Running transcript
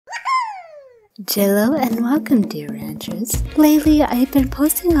Jello and welcome, dear ranchers. Lately, I've been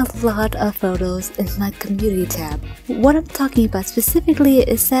posting a lot of photos in my community tab. What I'm talking about specifically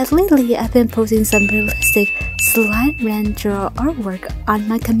is that lately I've been posting some realistic slime rancher artwork on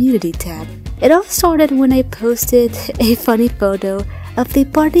my community tab. It all started when I posted a funny photo of the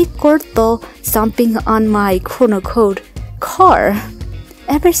Party Corto stomping on my quote-unquote car.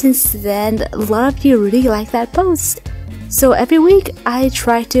 Ever since then, a lot of you really like that post. So every week, I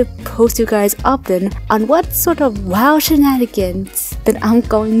try to post you guys often on what sort of wild shenanigans that I'm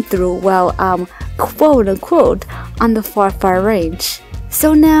going through while I'm quote-unquote on the far range.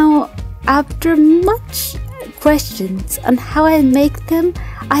 So now, after much questions on how I make them,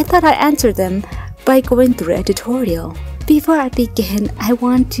 I thought I'd answer them by going through a tutorial. Before I begin, I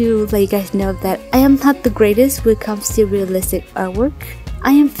want to let you guys know that I am not the greatest when it comes to realistic artwork.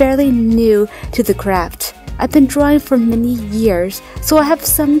 I am fairly new to the craft. I've been drawing for many years, so I have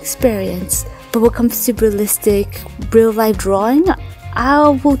some experience, but when it comes to realistic, real-life drawing, I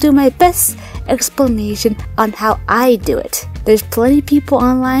will do my best explanation on how I do it. There's plenty of people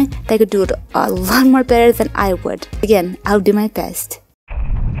online that could do it a lot more better than I would. Again, I'll do my best.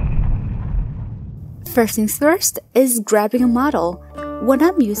 First things first is grabbing a model. What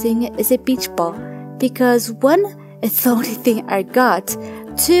I'm using is a beach ball because one, it's the only thing I got.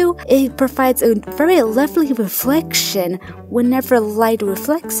 Two, it provides a very lovely reflection whenever light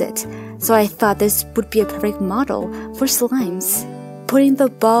reflects it, so I thought this would be a perfect model for slimes. Putting the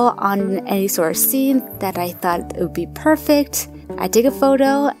ball on any sort of scene that I thought it would be perfect, I take a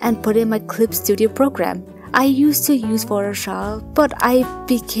photo and put it in my Clip Studio program. I used to use Photoshop, but I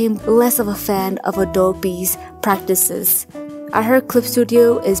became less of a fan of Adobe's practices. I heard Clip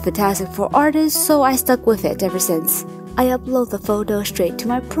Studio is fantastic for artists, so I stuck with it ever since. I upload the photo straight to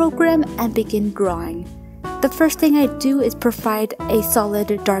my program and begin drawing. The first thing I do is provide a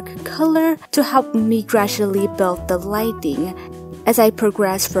solid dark color to help me gradually build the lighting as I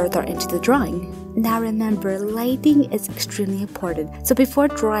progress further into the drawing. Now remember, lighting is extremely important, so before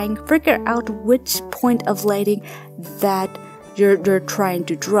drawing, figure out which point of lighting that you're trying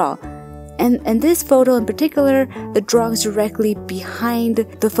to draw. And in this photo in particular, the drawing is directly behind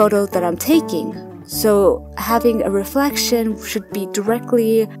the photo that I'm taking. So having a reflection should be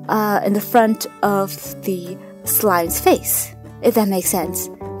directly in the front of the slime's face, if that makes sense.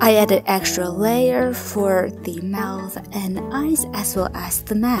 I added extra layer for the mouth and eyes as well as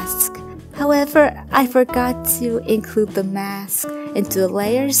the mask. However, I forgot to include the mask into the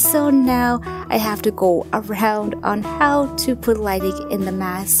layers, so now I have to go around on how to put lighting in the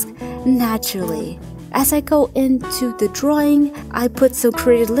mask naturally. As I go into the drawing, I put some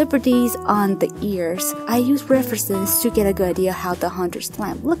creative liberties on the ears. I use references to get a good idea how the hunter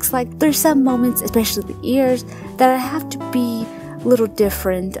slime looks like. There's some moments, especially the ears, that I have to be a little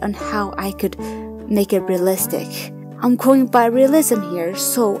different on how I could make it realistic. I'm going by realism here,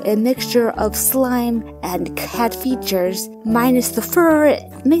 so a mixture of slime and cat features minus the fur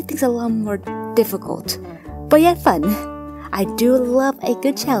makes things a lot more difficult, but yet fun. I do love a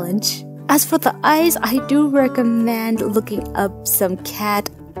good challenge. As for the eyes, I do recommend looking up some cat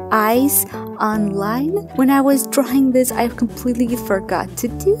eyes online. When I was drawing this, I completely forgot to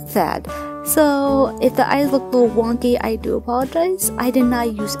do that. So if the eyes look a little wonky, I do apologize. I did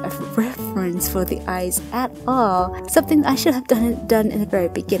not use a reference for the eyes at all, something I should have done in the very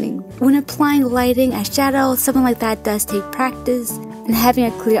beginning. When applying lighting and shadow, something like that does take practice and having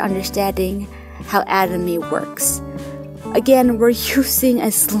a clear understanding how anatomy works. Again, we're using a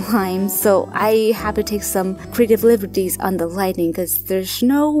slime, so I have to take some creative liberties on the lighting because there's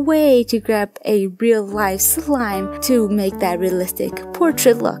no way to grab a real-life slime to make that realistic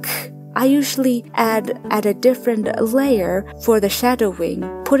portrait look. I usually add a different layer for the shadowing.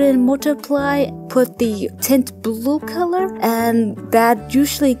 Put in multiply, put the tint blue color, and that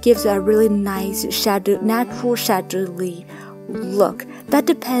usually gives a really nice natural shadowy look. That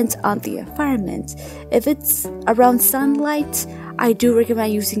depends on the environment. If it's around sunlight, I do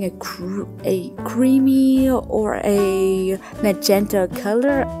recommend using a creamy or a magenta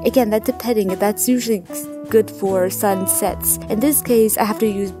color. Again, that's usually good for sunsets. In this case, I have to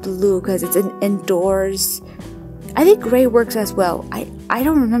use blue because it's indoors. I think gray works as well. I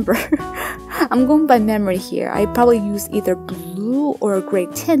don't remember. I'm going by memory here. I probably use either blue or a gray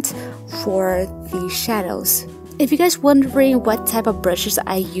tint for the shadows. If you guys wondering what type of brushes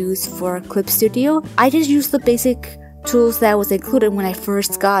I use for Clip Studio, I just use the basic tools that was included when I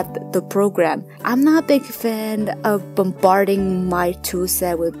first got the program. I'm not a big fan of bombarding my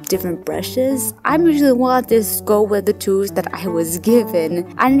toolset with different brushes. I'm usually one to just go with the tools that I was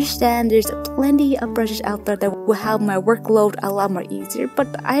given. I understand there's plenty of brushes out there that will help my workload a lot more easier, but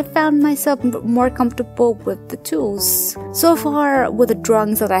I found myself more comfortable with the tools. So far, with the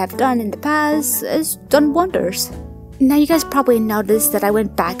drawings that I have done in the past, it's done wonders. Now you guys probably noticed that I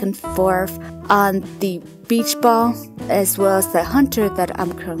went back and forth on the beach ball as well as the hunter that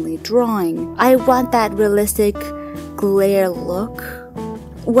I'm currently drawing. I want that realistic glare look.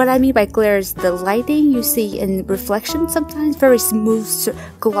 What I mean by glare is the lighting you see in reflection, sometimes very smooth,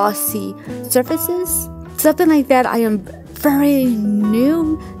 glossy surfaces. Something like that I am very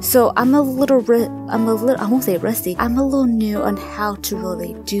new, so I won't say rusty, I'm a little new on how to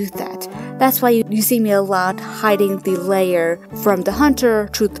really do that. That's why you see me a lot hiding the layer from the hunter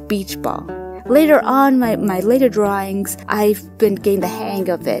to the beach ball. Later on, my later drawings, I've been getting the hang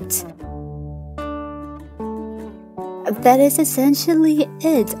of it. That is essentially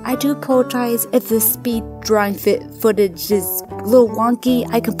it. I do apologize if the speed drawing footage is a little wonky.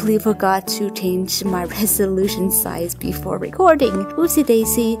 I completely forgot to change my resolution size before recording. Oopsie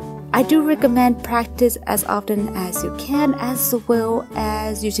daisy. I do recommend practice as often as you can, as well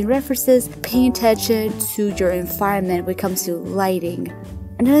as using references, paying attention to your environment when it comes to lighting.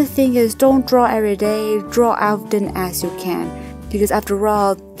 Another thing is don't draw every day, draw often as you can. Because after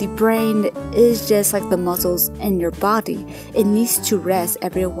all, the brain is just like the muscles in your body. It needs to rest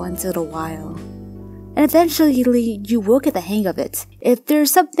every once in a while. And eventually, you will get the hang of it. If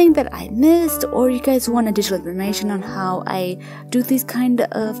there's something that I missed, or you guys want additional information on how I do these kind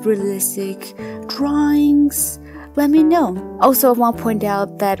of realistic drawings, let me know. Also, I want to point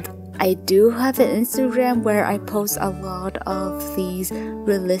out that I do have an Instagram where I post a lot of these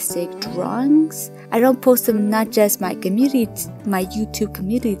realistic drawings. I don't post them not just my YouTube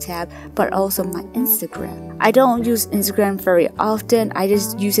community tab, but also my Instagram. I don't use Instagram very often. I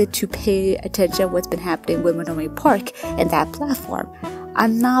just use it to pay attention to what's been happening with Montgomery Park and that platform.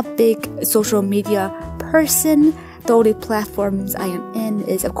 I'm not a big social media person. The only platforms I am in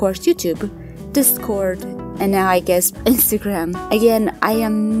is, of course, YouTube, Discord, and now I guess Instagram. Again, I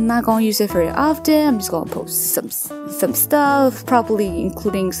am not going to use it very often. I'm just going to post some stuff, probably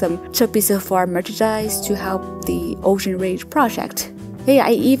including some Chubby Safari merchandise to help the Ocean Rage project. Hey,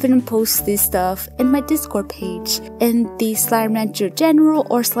 I even post this stuff in my Discord page in the Slime Rancher General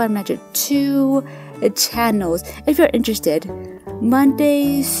or Slime Rancher 2 channels. If you're interested,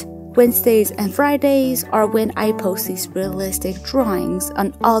 Mondays, Wednesdays, and Fridays are when I post these realistic drawings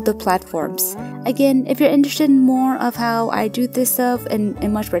on all the platforms. Again, if you're interested in more of how I do this stuff in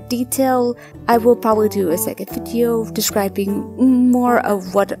much more detail, I will probably do a second video describing more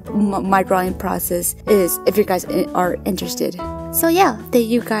of what my drawing process is if you guys are interested. So yeah, thank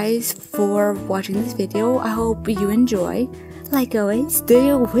you guys for watching this video. I hope you enjoy. Like always,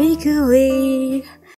 stay wiggly!